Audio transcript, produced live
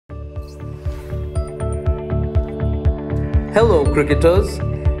Hello cricketers,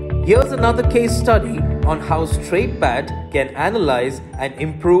 here's another case study on how straight bat can analyze and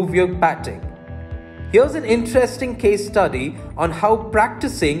improve your batting. Here's an interesting case study on how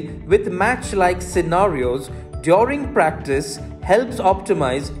practicing with match-like scenarios during practice helps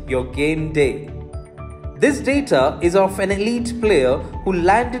optimize your game day. This data is of an elite player who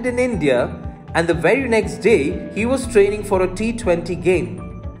landed in India, and the very next day he was training for a T20 game.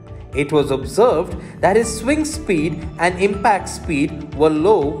 It was observed that his swing speed and impact speed were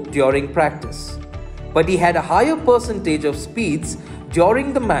low during practice, but he had a higher percentage of speeds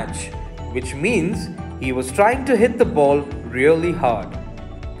during the match, which means he was trying to hit the ball really hard.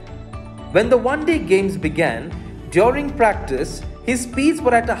 When the one-day games began, during practice, his speeds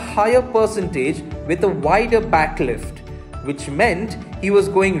were at a higher percentage with a wider backlift, which meant he was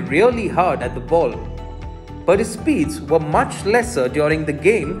going really hard at the ball. But his speeds were much lesser during the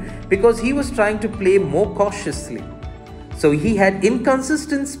game because he was trying to play more cautiously. So he had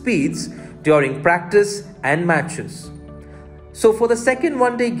inconsistent speeds during practice and matches. So for the second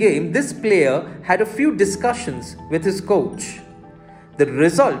one-day game, this player had a few discussions with his coach. The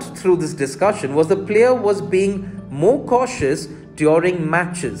result through this discussion was the player was being more cautious during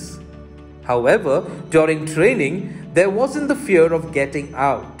matches. However, during training, there wasn't the fear of getting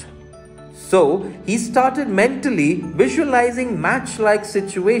out. So he started mentally visualizing match-like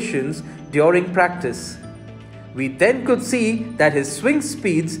situations during practice. We then could see that his swing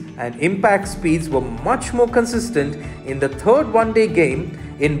speeds and impact speeds were much more consistent in the third one-day game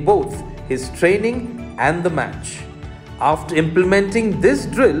in both his training and the match. After implementing this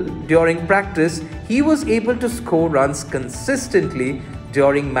drill during practice, he was able to score runs consistently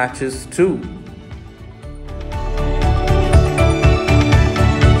during matches too.